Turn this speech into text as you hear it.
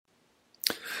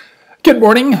Good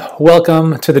morning.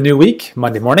 Welcome to the new week,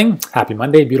 Monday morning. Happy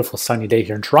Monday, beautiful sunny day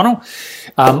here in Toronto.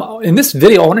 In this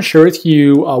video, I want to share with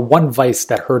you one vice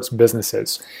that hurts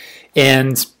businesses.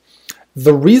 And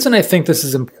the reason I think this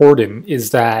is important is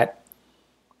that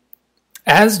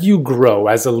as you grow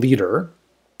as a leader,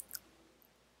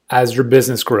 as your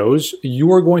business grows,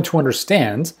 you are going to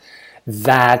understand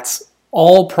that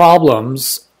all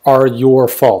problems are your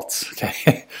fault.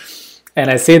 Okay. And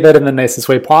I say that in the nicest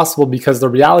way possible because the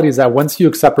reality is that once you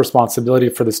accept responsibility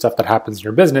for the stuff that happens in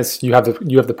your business, you have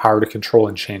the power to control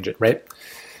and change it, right?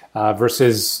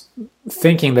 Versus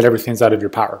thinking that everything's out of your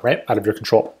power, right? Out of your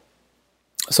control.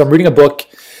 So I'm reading a book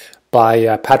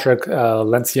by Patrick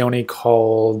Lencioni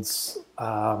called,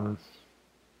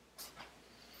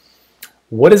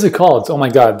 what is it called? Oh my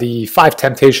God, The 5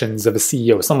 Temptations of a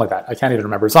CEO, something like that. I can't even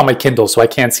remember. It's on my Kindle, so I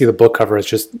can't see the book cover. It's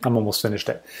just, I'm almost finished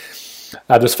it.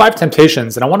 There's 5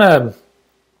 temptations, and I want to,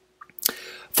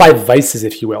 5 vices,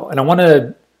 if you will. And I want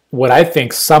to, what I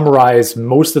think, summarize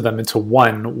most of them into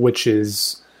one, which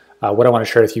is what I want to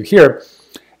share with you here.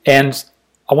 And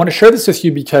I want to share this with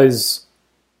you because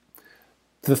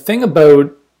the thing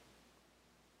about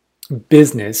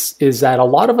business is that a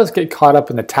lot of us get caught up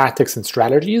in the tactics and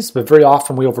strategies, but very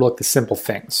often we overlook the simple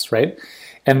things, right?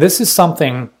 And this is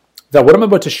something that what I'm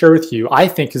about to share with you, I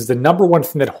think, is the number one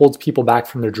thing that holds people back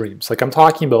from their dreams. Like I'm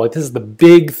talking about, like this is the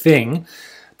big thing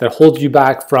that holds you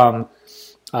back from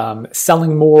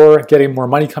selling more, getting more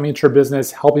money coming into your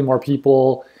business, helping more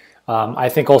people. I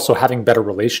think also having better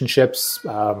relationships,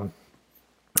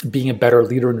 being a better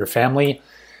leader in your family.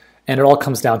 And it all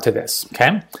comes down to this,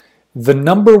 okay? The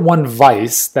number one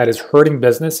vice that is hurting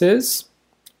businesses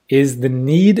is the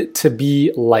need to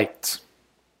be liked.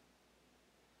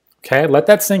 Okay, let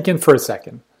that sink in for a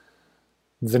second.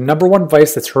 The number one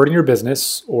vice that's hurting your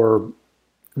business, or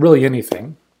really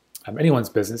anything, anyone's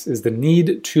business, is the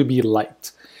need to be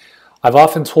liked. I've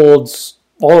often told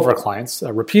all of our clients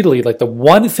repeatedly, like the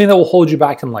one thing that will hold you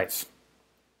back in life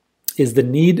is the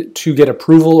need to get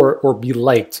approval or be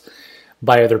liked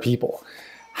by other people.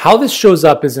 How this shows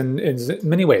up is in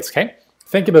many ways, okay?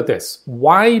 Think about this.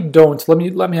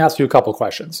 Let me ask you a couple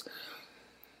questions.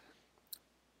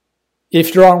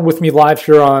 If you're on with me live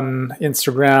here on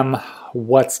Instagram,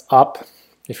 what's up?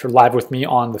 If you're live with me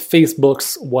on the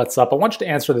Facebooks, what's up? I want you to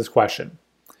answer this question.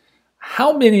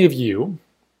 How many of you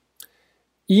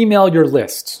email your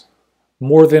list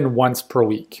more than once per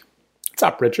week? What's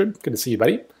up, Richard? Good to see you,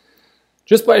 buddy.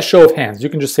 Just by a show of hands, you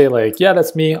can just say like, yeah,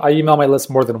 that's me. I email my list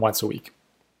more than once a week.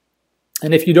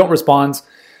 And if you don't respond,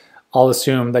 I'll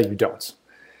assume that you don't.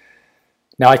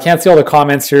 Now, I can't see all the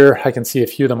comments here. I can see a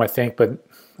few of them, I think, but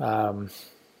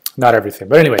not everything.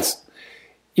 But anyways,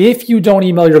 if you don't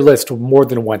email your list more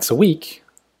than once a week,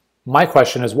 my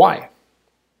question is why?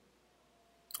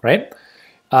 Right?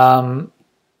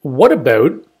 What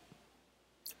about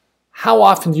how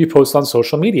often do you post on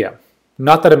social media?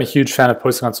 Not that I'm a huge fan of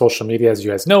posting on social media, as you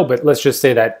guys know, but let's just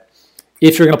say that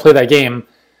if you're going to play that game,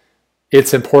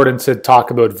 it's important to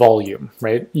talk about volume,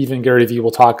 right? Even Gary Vee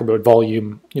will talk about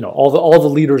volume. You know, all the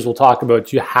leaders will talk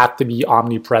about you have to be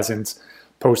omnipresent,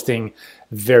 posting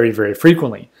very, very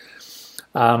frequently.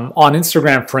 On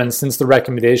Instagram, for instance, the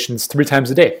recommendation is 3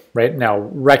 times a day, right? Now,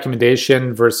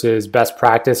 recommendation versus best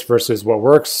practice versus what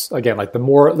works. Again, like the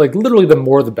more, like literally the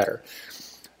more, the better.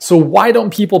 So why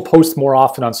don't people post more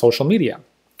often on social media?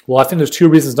 Well, I think there's 2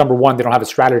 reasons. Number one, they don't have a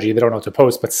strategy. They don't know what to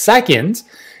post. But second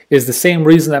is the same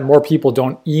reason that more people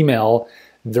don't email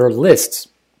their lists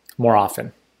more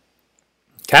often.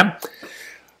 Okay?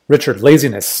 Richard,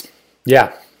 laziness.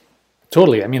 Yeah.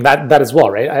 Totally. I mean, that as well,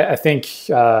 right? I think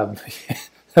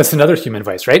that's another human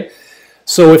vice, right?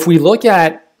 So if we look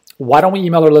at why don't we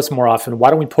email our list more often? Why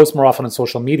don't we post more often on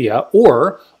social media?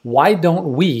 Or why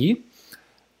don't we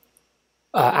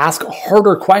ask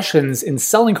harder questions in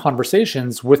selling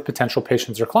conversations with potential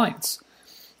patients or clients?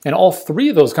 And all 3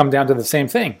 of those come down to the same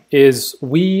thing, is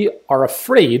we are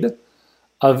afraid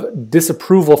of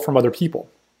disapproval from other people,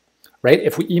 right?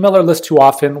 If we email our list too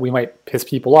often, we might piss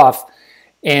people off,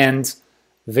 and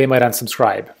they might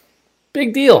unsubscribe.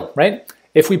 Big deal, right?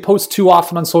 If we post too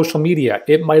often on social media,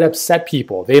 it might upset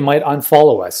people. They might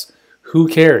unfollow us. Who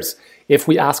cares? If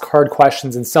we ask hard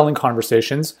questions in selling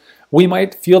conversations, we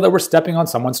might feel that we're stepping on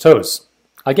someone's toes.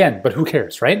 Again, but who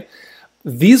cares, right?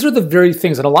 These are the very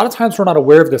things, and a lot of times we're not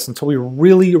aware of this until we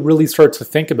really, really start to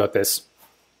think about this.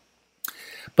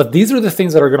 But these are the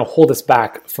things that are going to hold us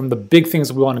back from the big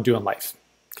things we want to do in life,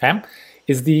 okay?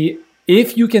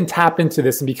 If you can tap into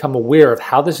this and become aware of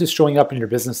how this is showing up in your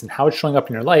business and how it's showing up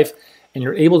in your life, and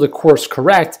you're able to course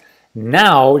correct,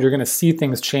 now you're going to see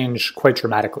things change quite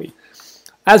dramatically.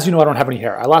 as you know, I don't have any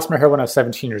hair. I lost my hair when I was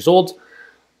 17 years old.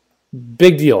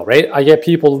 Big deal, right? I get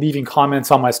people leaving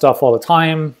comments on my stuff all the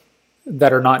time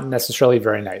that are not necessarily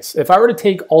very nice. If I were to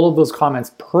take all of those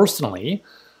comments personally,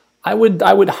 I would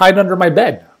hide under my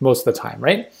bed most of the time,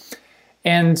 right?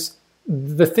 And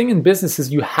the thing in business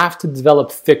is you have to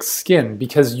develop thick skin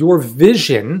because your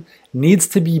vision needs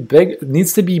to be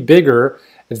bigger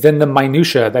than the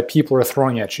minutia that people are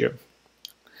throwing at you.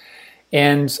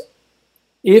 And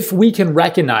if we can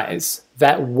recognize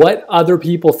that what other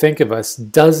people think of us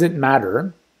doesn't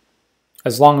matter,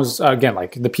 as long as, again,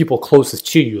 like the people closest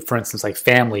to you, for instance, like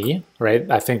family, right?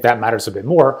 I think that matters a bit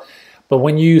more. But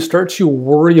when you start to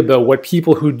worry about what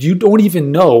people who you don't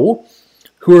even know,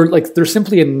 who are like, they're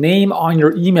simply a name on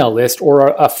your email list or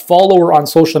a follower on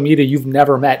social media you've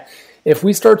never met, if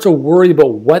we start to worry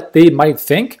about what they might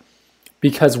think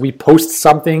because we post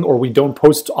something or we don't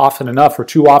post often enough or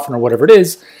too often or whatever it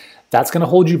is, that's going to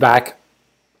hold you back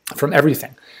from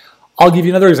everything. I'll give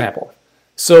you another example.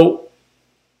 So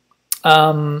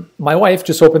my wife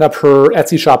just opened up her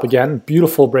Etsy shop again.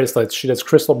 Beautiful bracelets. She does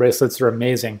crystal bracelets. They're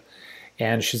amazing.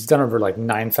 And she's done over like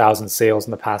 9,000 sales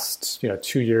in the past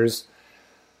 2 years.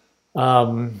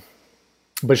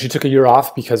 But she took a year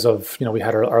off because of, we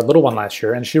had our little one last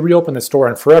year, and she reopened the store.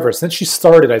 And forever since she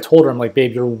started, I told her, I'm like,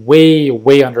 babe, you're way,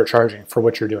 way undercharging for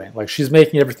what you're doing. Like, she's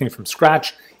making everything from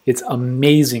scratch. It's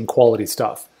amazing quality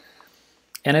stuff.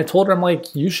 And I told her, I'm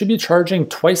like, you should be charging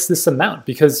twice this amount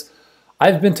because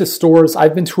I've been to stores,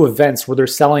 I've been to events where they're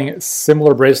selling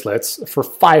similar bracelets for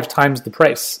 5 times the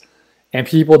price. And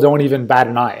people don't even bat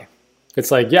an eye.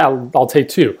 It's like, yeah, I'll take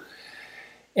 2.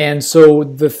 And so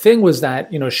the thing was that,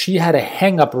 she had a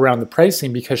hang up around the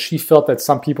pricing because she felt that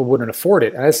some people wouldn't afford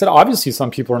it. And I said, obviously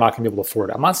some people are not going to be able to afford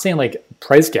it. I'm not saying like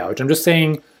price gouge. I'm just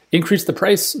saying increase the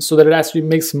price so that it actually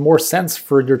makes more sense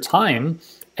for your time.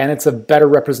 And it's a better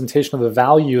representation of the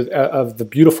value of the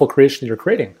beautiful creation that you're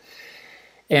creating.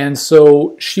 And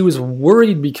so she was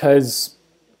worried because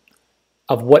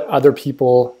of what other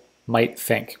people might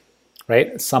think.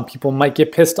 Right? Some people might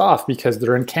get pissed off because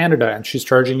they're in Canada and she's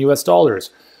charging US dollars,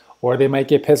 or they might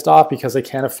get pissed off because they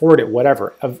can't afford it,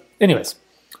 whatever. Anyways,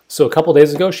 so a couple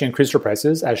days ago, she increased her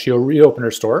prices as she reopened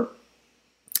her store,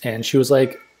 and she was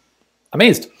like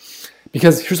amazed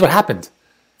because here's what happened.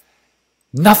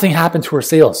 Nothing happened to her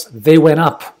sales. They went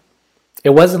up.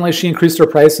 It wasn't like she increased her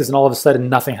prices and all of a sudden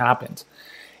nothing happened.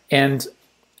 And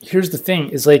here's the thing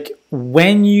is like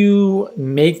when you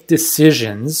make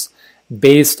decisions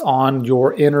based on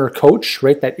your inner coach,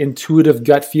 right? That intuitive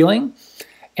gut feeling,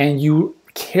 and you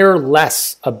care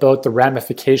less about the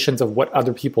ramifications of what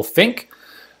other people think,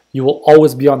 you will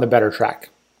always be on the better track,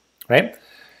 right?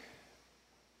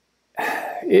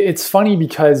 It's funny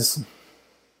because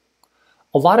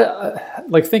a lot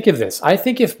of, think of this. I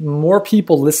think if more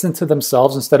people listen to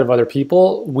themselves instead of other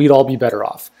people, we'd all be better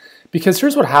off. Because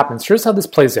here's what happens. Here's how this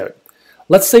plays out.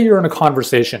 Let's say you're in a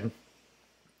conversation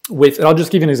and I'll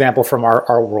just give you an example from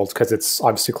our world because it's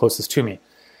obviously closest to me.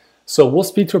 So we'll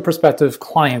speak to a prospective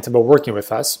client about working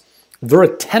with us. They're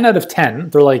a 10 out of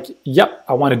 10. They're like, yep,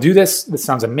 I want to do this. This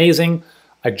sounds amazing.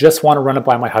 I just want to run it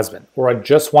by my husband, or I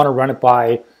just want to run it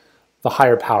by the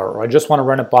higher power, or I just want to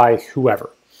run it by whoever.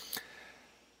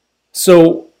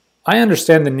 So I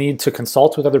understand the need to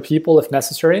consult with other people if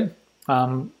necessary,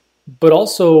 but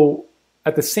also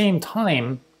at the same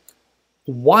time,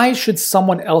 why should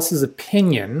someone else's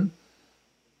opinion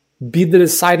be the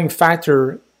deciding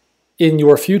factor in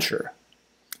your future?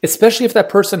 Especially if that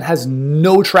person has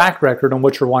no track record on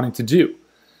what you're wanting to do.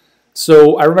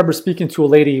 So I remember speaking to a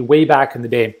lady way back in the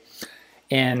day,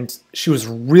 and she was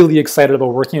really excited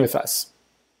about working with us.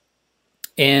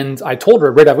 And I told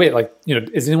her right away,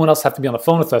 does anyone else have to be on the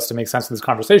phone with us to make sense of this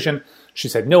conversation? She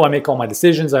said, no, I make all my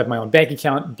decisions. I have my own bank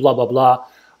account, blah, blah, blah.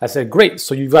 I said, great.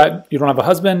 So you don't have a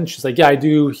husband? She's like, yeah, I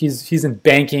do. He's in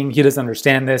banking. He doesn't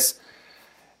understand this.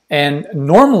 And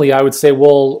normally I would say,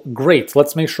 well, great.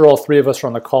 Let's make sure all 3 of us are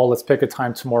on the call. Let's pick a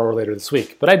time tomorrow or later this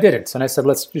week. But I didn't. And I said,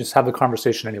 let's just have the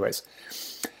conversation anyways.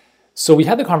 So we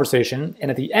had the conversation.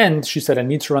 And at the end, she said, I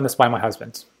need to run this by my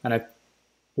husband. And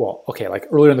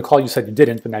earlier in the call, you said you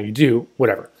didn't, but now you do,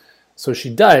 whatever. So she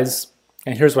does.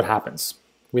 And here's what happens.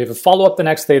 We have a follow-up the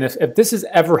next day. And if this has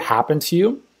ever happened to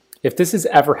you,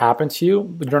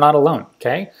 you're not alone,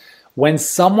 okay? When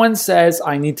someone says,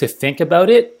 I need to think about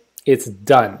it, it's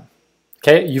done,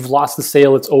 okay? You've lost the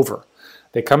sale, it's over.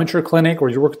 They come into your clinic or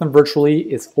you work with them virtually,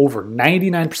 it's over.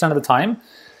 99% of the time,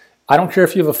 I don't care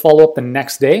if you have a follow-up the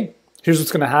next day, here's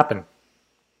what's gonna happen.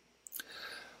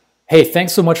 Hey,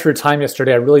 thanks so much for your time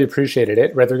yesterday, I really appreciated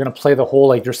it. Right? They're gonna play the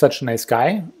whole, you're such a nice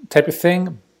guy type of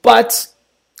thing, but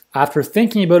After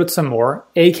thinking about it some more,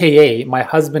 aka my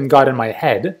husband got in my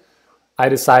head, I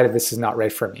decided this is not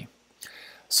right for me.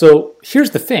 So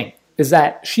here's the thing, is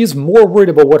that she's more worried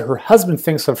about what her husband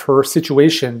thinks of her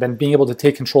situation than being able to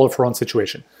take control of her own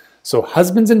situation. So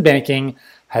husband's in banking,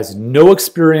 has no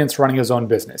experience running his own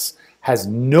business, has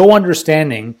no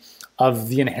understanding of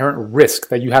the inherent risk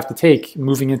that you have to take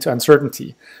moving into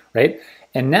uncertainty, right?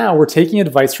 And now we're taking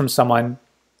advice from someone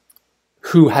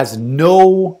who has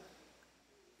no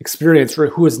experience or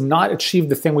who has not achieved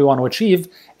the thing we want to achieve,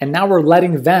 and now we're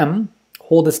letting them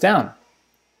hold us down.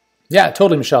 Yeah,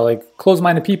 totally, Michelle, like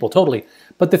closed-minded people, totally.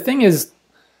 But the thing is,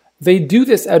 they do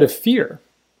this out of fear,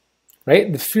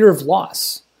 right? The fear of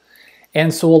loss.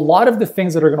 And so a lot of the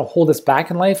things that are going to hold us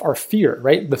back in life are fear,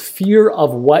 right? The fear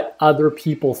of what other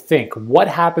people think. What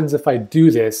happens if I do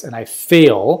this and I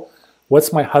fail?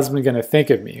 What's my husband going to think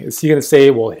of me? Is he going to say,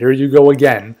 well, here you go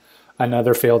again,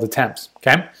 another failed attempt,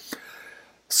 okay?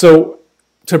 So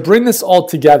to bring this all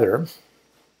together,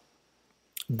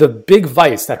 the big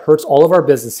vice that hurts all of our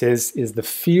businesses is the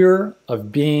fear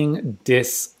of being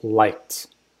disliked.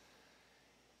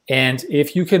 And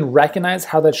if you can recognize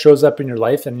how that shows up in your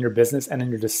life and in your business and in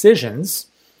your decisions,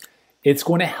 it's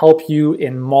going to help you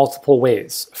in multiple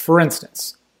ways. For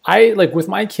instance, with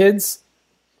my kids,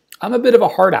 I'm a bit of a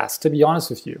hard ass, to be honest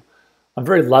with you. I'm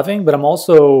very loving, but I'm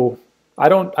also, I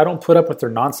don't put up with their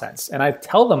nonsense. And I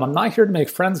tell them, I'm not here to make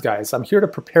friends, guys. I'm here to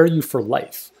prepare you for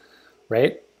life,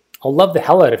 right? I'll love the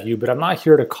hell out of you, but I'm not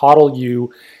here to coddle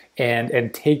you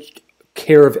and take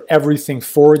care of everything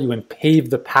for you and pave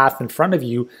the path in front of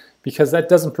you, because that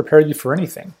doesn't prepare you for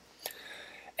anything.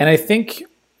 And I think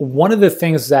one of the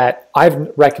things that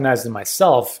I've recognized in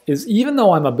myself is, even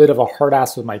though I'm a bit of a hard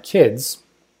ass with my kids,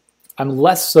 I'm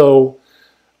less so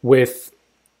with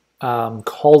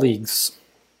colleagues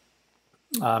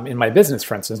in my business,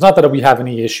 for instance. Not that we have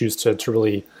any issues to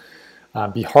really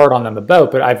be hard on them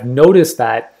about, but I've noticed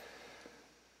that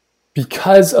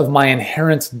because of my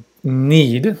inherent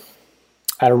need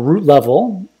at a root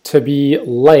level to be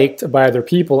liked by other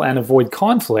people and avoid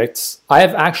conflicts, I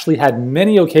have actually had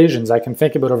many occasions I can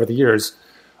think about over the years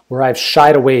where I've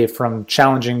shied away from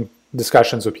challenging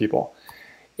discussions with people.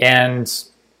 And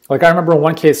I remember in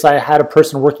one case, I had a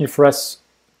person working for us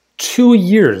 2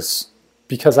 years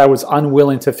because I was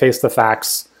unwilling to face the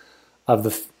facts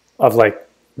of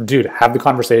dude, have the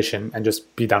conversation and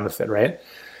just be done with it, right?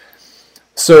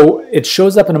 So it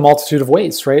shows up in a multitude of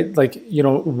ways, right?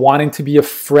 Wanting to be a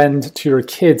friend to your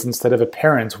kids instead of a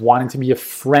parent, wanting to be a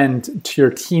friend to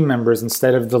your team members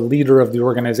instead of the leader of the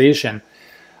organization.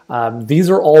 These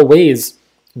are all ways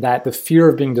that the fear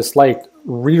of being disliked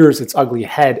rears its ugly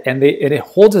head, and it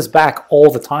holds us back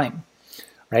all the time,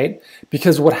 right?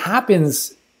 Because what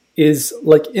happens is,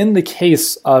 in the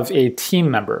case of a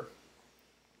team member,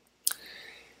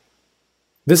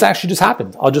 this actually just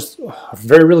happened. A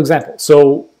very real example.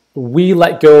 So we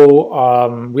let go,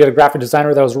 we had a graphic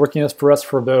designer that was working for us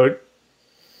for about,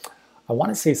 I want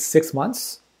to say 6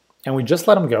 months, and we just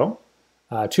let him go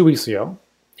 2 weeks ago.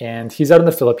 And he's out in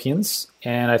the Philippines,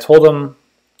 and I told him,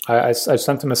 I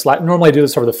sent him a Slack. Normally I do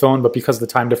this over the phone, but because of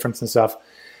the time difference and stuff,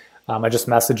 I just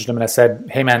messaged him and I said,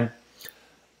 hey man,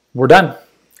 we're done.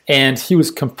 And he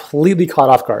was completely caught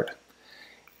off guard.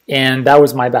 And that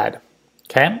was my bad.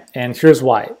 Okay? And here's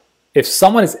why. If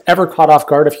someone is ever caught off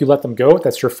guard, if you let them go,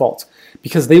 that's your fault.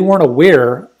 Because they weren't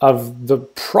aware of the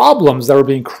problems that were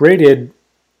being created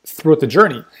throughout the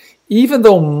journey. Even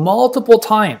though multiple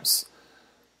times,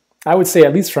 I would say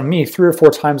at least from me, 3 or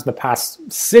 4 times in the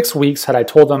past 6 weeks, had I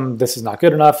told them this is not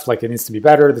good enough, it needs to be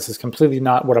better, this is completely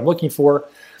not what I'm looking for,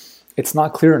 it's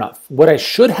not clear enough. What I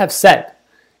should have said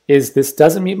is, this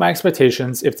doesn't meet my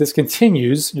expectations. If this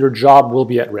continues, your job will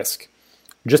be at risk.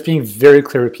 Just being very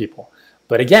clear with people.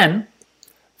 But again,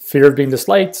 fear of being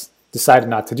disliked, decided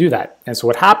not to do that. And so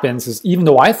what happens is, even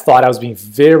though I thought I was being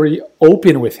very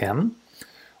open with him,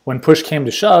 when push came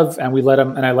to shove and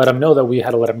I let him know that we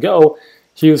had to let him go,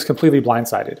 he was completely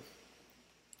blindsided.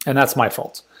 And that's my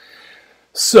fault.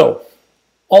 So,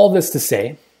 all this to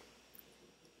say,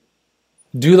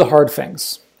 do the hard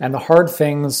things. And the hard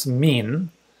things mean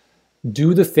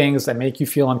do the things that make you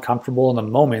feel uncomfortable in the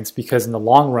moment, because in the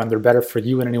long run, they're better for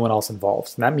you and anyone else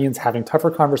involved. And that means having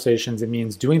tougher conversations. It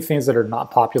means doing things that are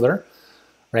not popular,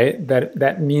 right?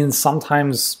 That means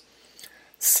sometimes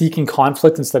seeking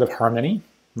conflict instead of harmony,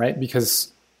 right?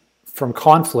 Because from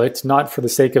conflict, not for the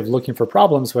sake of looking for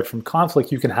problems, but from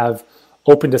conflict, you can have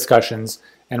open discussions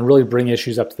and really bring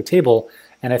issues up to the table.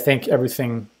 And I think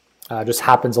everything just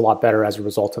happens a lot better as a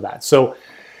result of that. So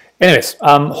anyways,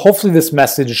 hopefully this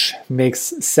message makes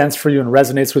sense for you and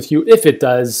resonates with you. If it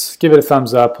does, give it a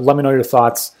thumbs up. Let me know your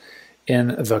thoughts.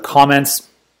 in the comments.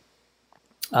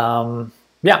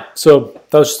 Yeah, so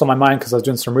that was just on my mind because I was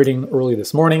doing some reading early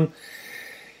this morning.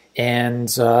 And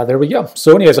there we go.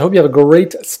 So anyways, I hope you have a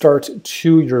great start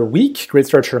to your week, great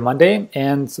start to your Monday.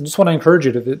 And I just want to encourage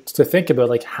you to think about,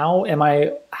 like, how am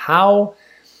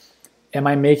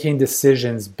I making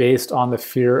decisions based on the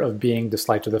fear of being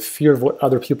disliked or the fear of what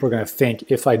other people are going to think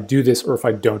if I do this or if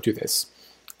I don't do this?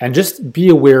 And just be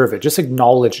aware of it. Just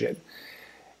acknowledge it.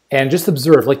 And just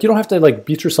observe. Like, you don't have to like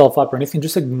beat yourself up or anything.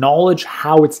 Just acknowledge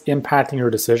how it's impacting your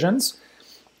decisions.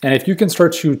 And if you can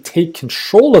start to take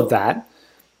control of that,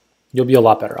 you'll be a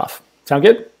lot better off. Sound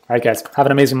good? All right, guys. Have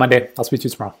an amazing Monday. I'll speak to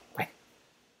you tomorrow. Bye.